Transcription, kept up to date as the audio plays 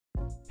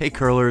Hey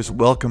curlers,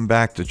 welcome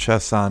back to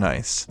Chess on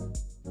Ice.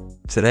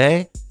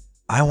 Today,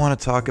 I want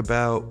to talk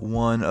about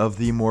one of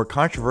the more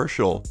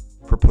controversial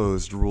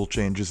proposed rule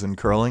changes in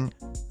curling,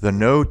 the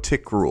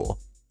no-tick rule.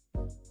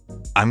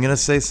 I'm going to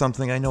say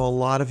something I know a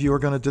lot of you are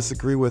going to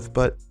disagree with,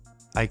 but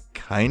I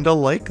kinda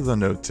like the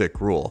no-tick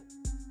rule.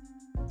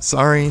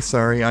 Sorry,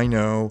 I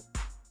know.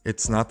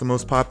 It's not the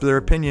most popular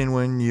opinion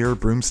when you're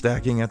broom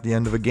stacking at the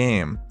end of a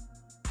game.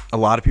 A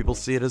lot of people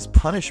see it as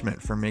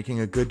punishment for making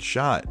a good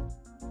shot.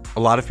 A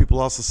lot of people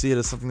also see it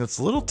as something that's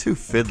a little too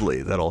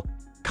fiddly, that'll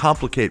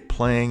complicate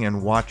playing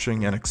and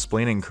watching and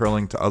explaining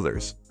curling to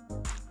others.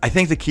 I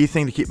think the key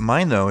thing to keep in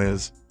mind, though,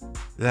 is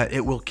that it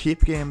will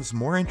keep games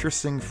more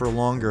interesting for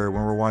longer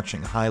when we're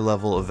watching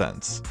high-level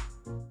events.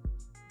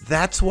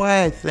 That's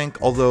why I think,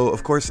 although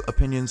of course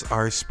opinions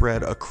are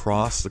spread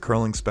across the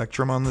curling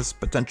spectrum on this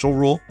potential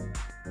rule,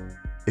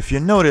 if you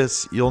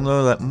notice, you'll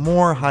know that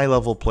more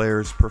high-level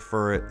players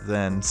prefer it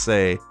than,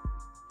 say,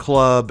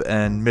 club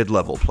and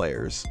mid-level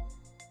players.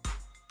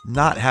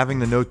 Not having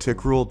the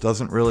no-tick rule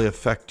doesn't really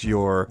affect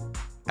your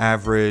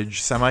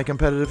average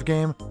semi-competitive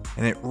game,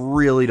 and it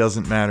really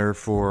doesn't matter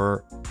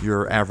for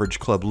your average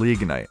club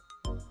league night.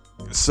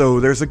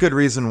 So there's a good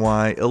reason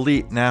why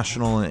elite,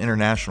 national, and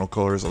international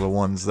curlers are the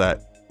ones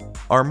that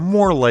are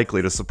more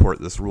likely to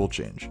support this rule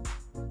change.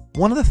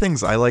 One of the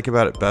things I like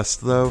about it best,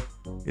 though,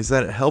 is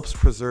that it helps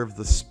preserve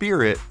the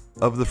spirit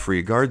of the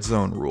free guard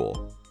zone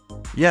rule.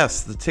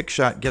 Yes, the tick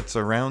shot gets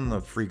around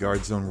the free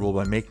guard zone rule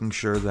by making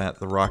sure that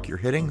the rock you're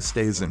hitting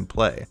stays in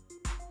play.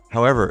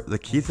 However, the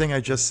key thing I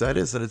just said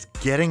is that it's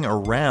getting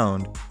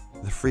around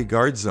the free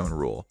guard zone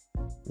rule.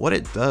 What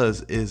it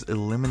does is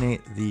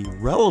eliminate the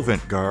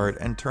relevant guard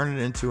and turn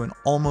it into an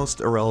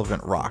almost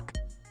irrelevant rock.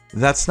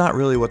 That's not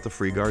really what the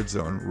free guard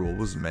zone rule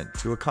was meant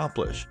to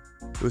accomplish.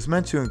 It was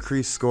meant to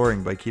increase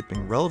scoring by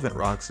keeping relevant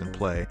rocks in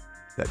play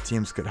that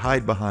teams could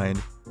hide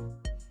behind,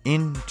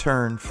 in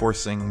turn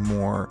forcing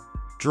more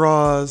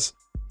draws,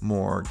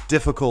 more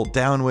difficult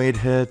downweight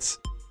hits,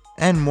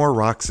 and more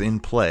rocks in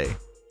play.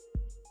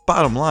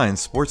 Bottom line,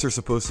 sports are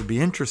supposed to be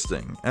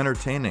interesting,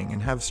 entertaining,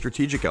 and have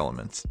strategic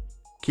elements.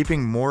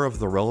 Keeping more of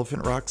the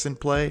relevant rocks in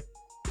play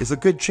is a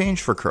good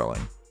change for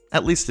curling,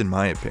 at least in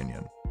my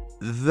opinion.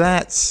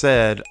 That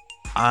said,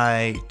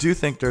 I do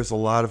think there's a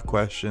lot of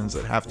questions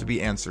that have to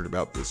be answered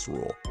about this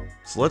rule,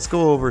 so let's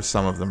go over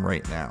some of them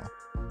right now.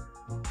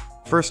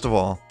 First of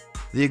all,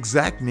 the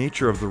exact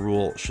nature of the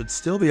rule should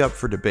still be up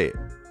for debate.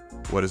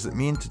 What does it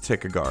mean to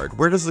tick a guard?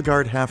 Where does the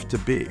guard have to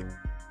be?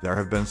 There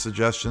have been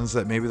suggestions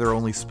that maybe there are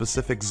only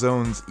specific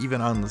zones,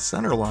 even on the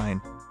center line,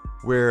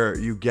 where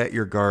you get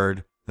your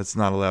guard that's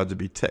not allowed to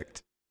be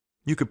ticked.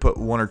 You could put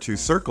one or two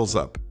circles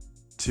up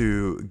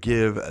to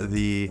give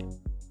the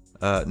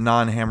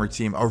non-hammer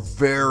team a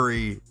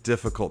very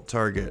difficult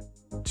target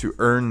to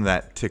earn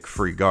that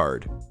tick-free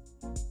guard.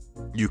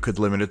 You could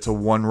limit it to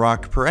one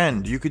rock per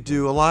end. You could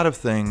do a lot of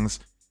things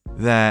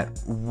that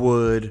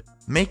would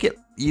make it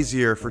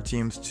easier for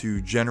teams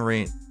to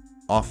generate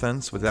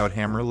offense without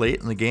hammer late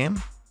in the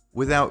game,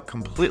 without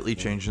completely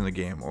changing the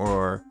game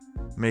or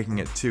making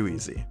it too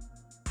easy.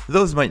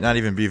 Those might not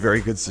even be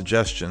very good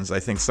suggestions. I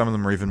think some of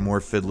them are even more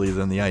fiddly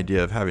than the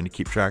idea of having to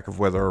keep track of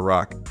whether a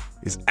rock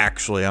is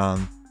actually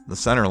on the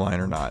center line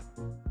or not.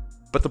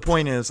 But the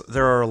point is,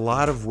 there are a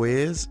lot of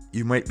ways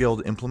you might be able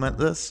to implement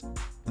this,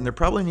 and there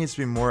probably needs to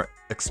be more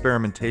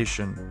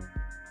experimentation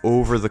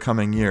over the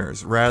coming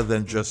years, rather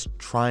than just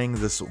trying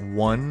this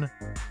one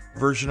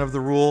version of the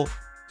rule,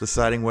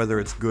 deciding whether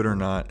it's good or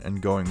not,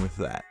 and going with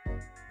that.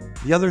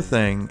 The other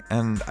thing,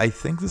 and I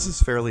think this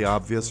is fairly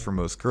obvious for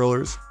most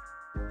curlers,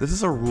 this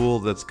is a rule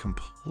that's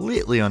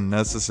completely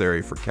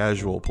unnecessary for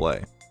casual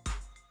play.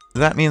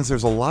 That means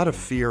there's a lot of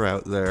fear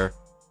out there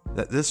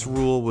that this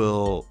rule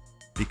will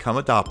become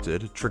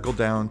adopted, trickle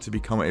down to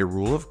become a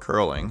rule of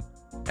curling,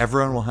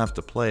 everyone will have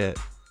to play it,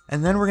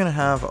 and then we're going to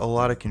have a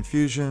lot of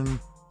confusion,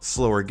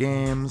 slower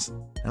games,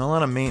 and a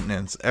lot of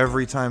maintenance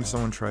every time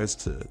someone tries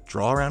to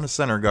draw around a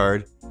center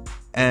guard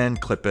and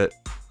clip it,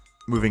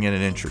 moving it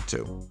an inch or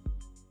two.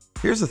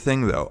 Here's the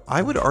thing though,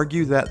 I would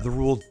argue that the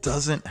rule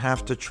doesn't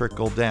have to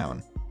trickle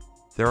down.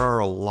 There are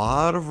a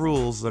lot of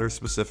rules that are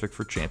specific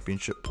for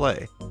championship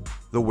play.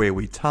 The way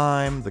we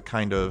time, the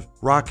kind of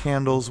rock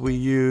handles we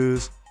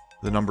use,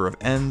 the number of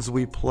ends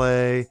we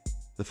play,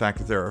 the fact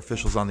that there are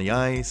officials on the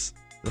ice,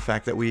 the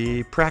fact that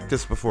we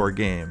practice before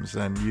games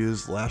and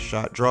use last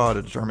shot draw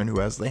to determine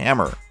who has the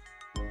hammer.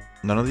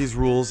 None of these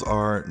rules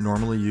are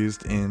normally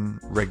used in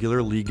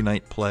regular league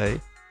night play,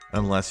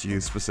 unless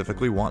you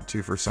specifically want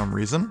to for some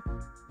reason.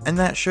 And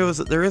that shows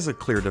that there is a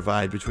clear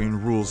divide between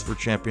rules for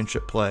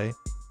championship play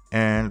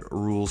and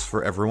rules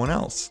for everyone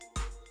else.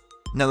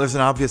 Now there's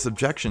an obvious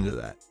objection to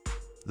that.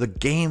 The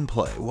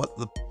gameplay, what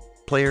the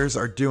players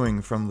are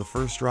doing from the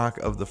first rock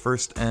of the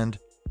first end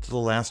to the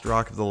last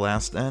rock of the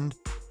last end,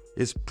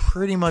 is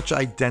pretty much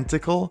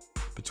identical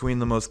between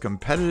the most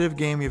competitive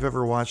game you've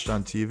ever watched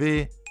on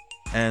TV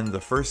and the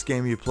first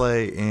game you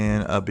play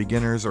in a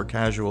beginners or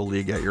casual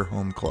league at your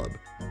home club.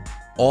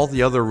 All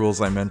the other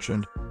rules I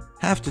mentioned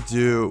have to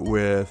do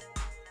with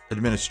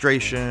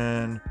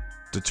administration,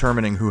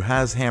 determining who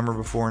has hammer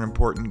before an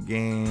important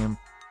game,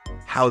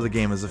 how the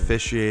game is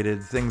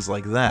officiated, things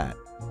like that.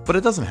 But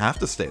it doesn't have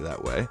to stay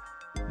that way.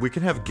 We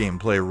can have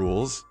gameplay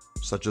rules,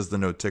 such as the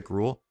no-tick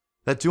rule,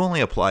 that do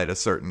only apply to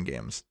certain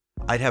games.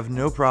 I'd have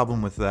no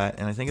problem with that,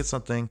 and I think it's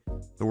something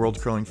the World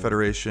Curling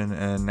Federation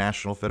and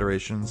national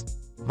federations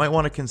might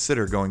want to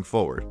consider going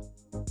forward.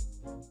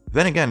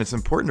 Then again, it's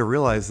important to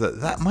realize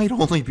that that might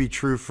only be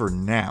true for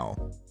now.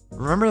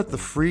 Remember that the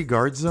free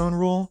guard zone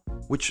rule,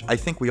 which I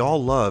think we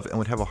all love and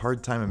would have a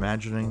hard time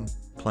imagining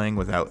playing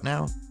without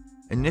now,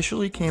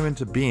 initially came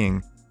into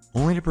being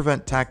only to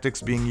prevent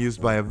tactics being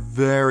used by a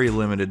very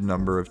limited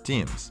number of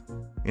teams.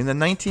 In the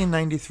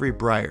 1993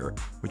 Brier,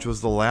 which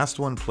was the last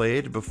one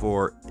played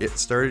before it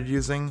started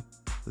using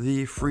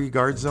the free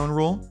guard zone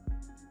rule,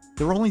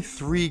 there were only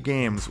 3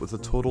 games with a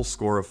total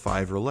score of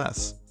 5 or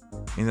less.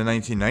 In the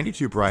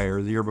 1992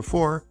 Brier, the year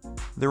before,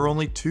 there were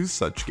only 2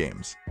 such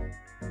games.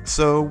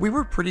 So we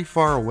were pretty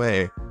far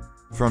away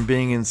from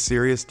being in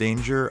serious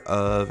danger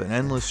of an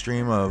endless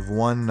stream of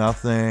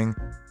 1-0,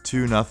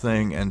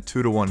 2-0, and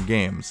 2-1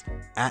 games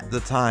at the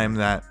time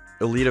that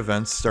elite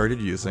events started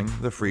using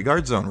the free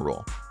guard zone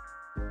rule.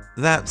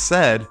 That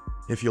said,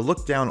 if you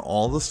look down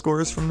all the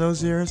scores from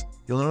those years,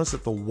 you'll notice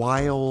that the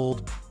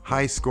wild,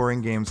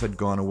 high-scoring games had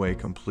gone away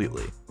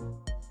completely.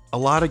 A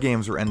lot of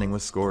games were ending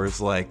with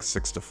scores like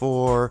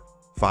 6-4,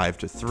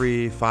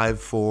 5-3,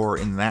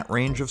 5-4, in that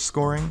range of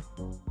scoring.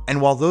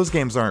 And while those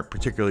games aren't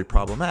particularly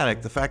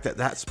problematic, the fact that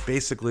that's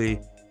basically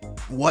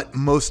what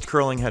most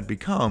curling had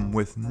become,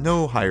 with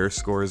no higher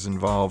scores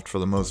involved for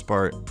the most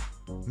part,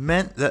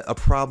 meant that a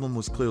problem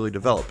was clearly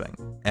developing.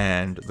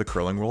 And the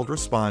curling world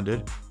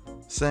responded,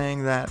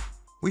 saying that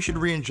we should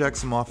re-inject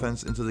some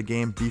offense into the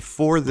game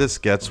before this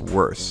gets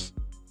worse.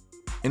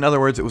 In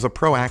other words, it was a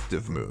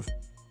proactive move.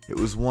 It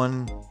was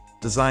one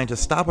designed to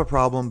stop a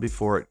problem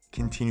before it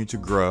continued to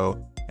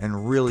grow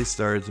and really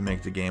started to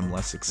make the game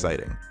less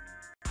exciting.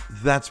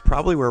 That's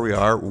probably where we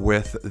are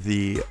with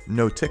the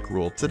no-tick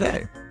rule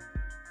today.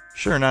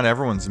 Sure, not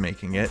everyone's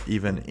making it,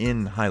 even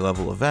in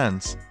high-level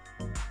events,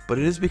 but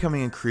it is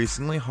becoming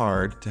increasingly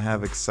hard to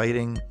have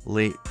exciting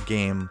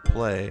late-game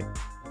play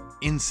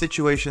in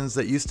situations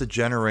that used to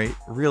generate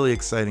really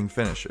exciting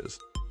finishes.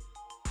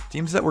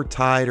 Teams that were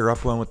tied or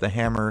up one with the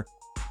hammer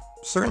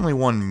certainly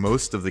won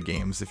most of the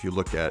games if you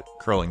look at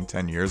curling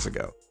 10 years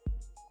ago.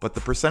 But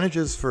the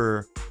percentages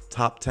for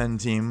top 10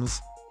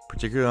 teams,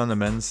 particularly on the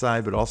men's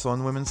side, but also on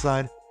the women's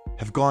side,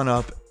 have gone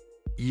up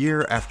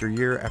year after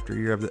year after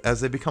year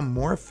as they become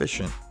more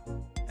efficient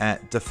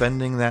at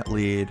defending that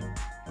lead,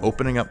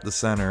 opening up the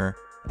center,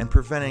 and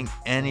preventing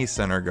any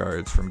center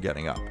guards from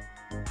getting up.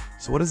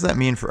 So what does that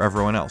mean for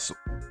everyone else?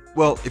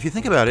 Well, if you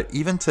think about it,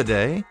 even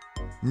today,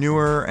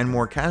 newer and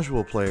more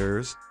casual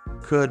players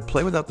could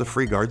play without the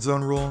free guard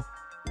zone rule,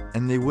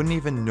 and they wouldn't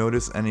even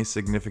notice any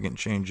significant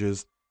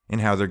changes in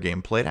how their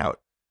game played out.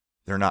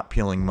 They're not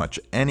peeling much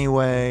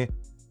anyway,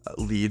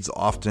 leads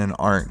often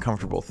aren't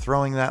comfortable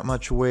throwing that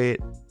much weight,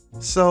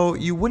 so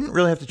you wouldn't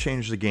really have to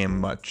change the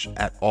game much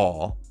at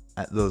all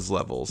at those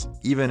levels,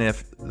 even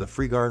if the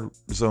free guard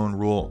zone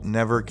rule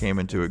never came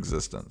into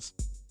existence.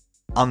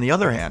 On the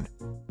other hand,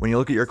 when you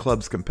look at your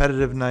club's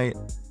competitive night,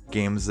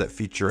 games that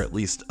feature at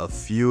least a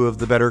few of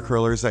the better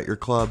curlers at your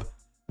club,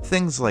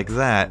 things like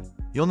that,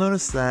 you'll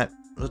notice that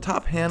the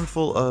top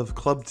handful of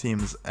club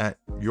teams at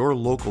your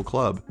local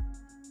club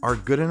are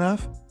good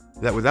enough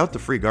that without the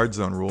free guard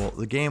zone rule,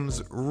 the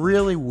games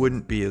really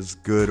wouldn't be as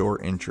good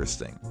or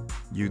interesting.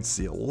 You'd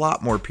see a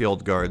lot more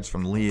peeled guards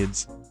from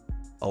leads,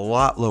 a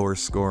lot lower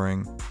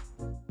scoring,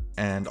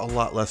 and a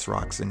lot less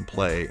rocks in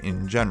play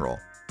in general.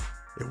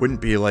 It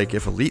wouldn't be like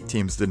if elite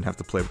teams didn't have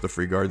to play with the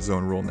free guard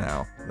zone rule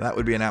now. That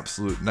would be an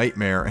absolute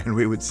nightmare, and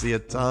we would see a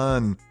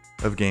ton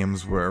of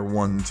games where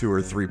 1, 2,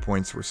 or 3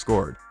 points were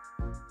scored.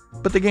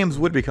 But the games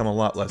would become a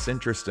lot less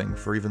interesting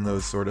for even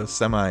those sort of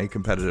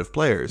semi-competitive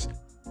players.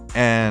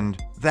 And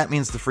that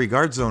means the free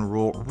guard zone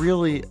rule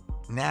really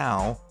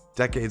now,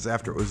 decades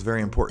after it was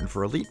very important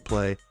for elite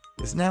play,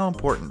 is now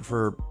important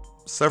for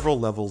several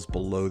levels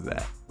below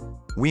that.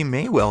 We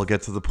may well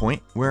get to the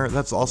point where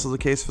that's also the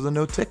case for the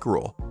no-tick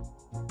rule.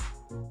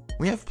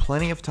 We have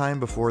plenty of time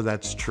before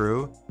that's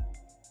true,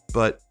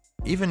 but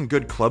even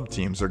good club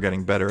teams are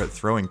getting better at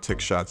throwing tick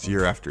shots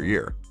year after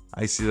year.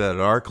 I see that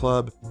at our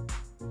club.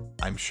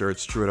 I'm sure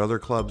it's true at other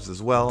clubs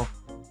as well.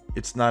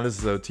 It's not as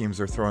though teams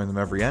are throwing them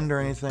every end or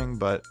anything,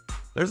 but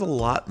there's a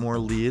lot more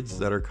leads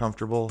that are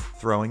comfortable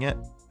throwing it,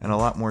 and a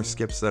lot more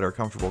skips that are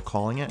comfortable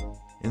calling it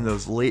in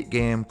those late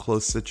game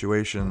close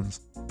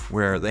situations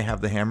where they have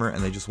the hammer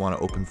and they just want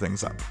to open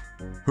things up.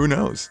 Who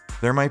knows?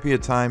 There might be a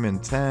time in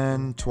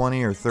 10,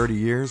 20, or 30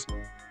 years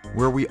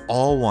where we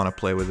all want to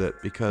play with it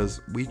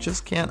because we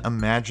just can't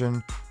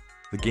imagine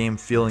the game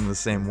feeling the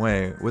same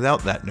way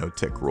without that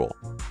no-tick rule.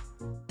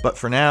 But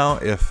for now,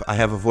 if I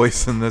have a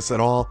voice in this at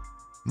all,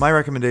 my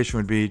recommendation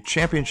would be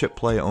championship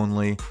play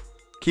only.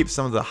 Keep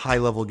some of the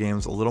high-level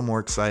games a little more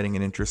exciting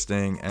and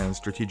interesting and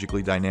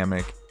strategically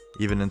dynamic,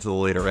 even into the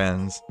later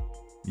ends.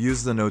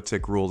 Use the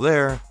no-tick rule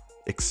there,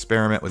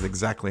 experiment with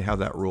exactly how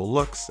that rule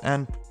looks,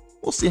 and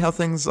we'll see how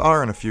things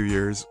are in a few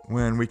years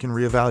when we can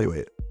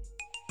reevaluate.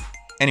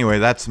 Anyway,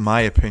 that's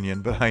my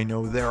opinion, but I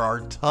know there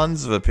are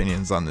tons of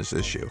opinions on this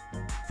issue,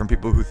 from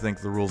people who think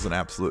the rule's an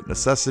absolute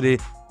necessity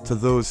to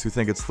those who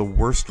think it's the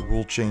worst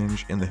rule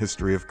change in the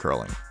history of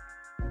curling.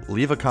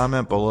 Leave a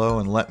comment below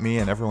and let me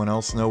and everyone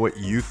else know what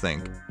you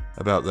think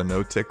about the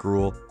no-tick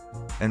rule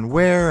and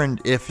where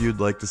and if you'd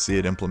like to see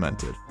it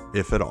implemented,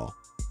 if at all.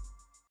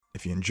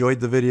 If you enjoyed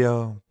the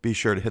video, be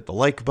sure to hit the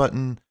like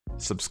button,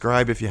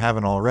 subscribe if you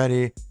haven't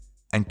already,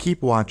 and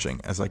keep watching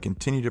as I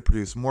continue to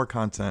produce more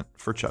content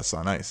for Chess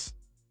on Ice.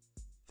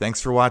 Thanks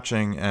for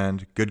watching,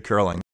 and good curling.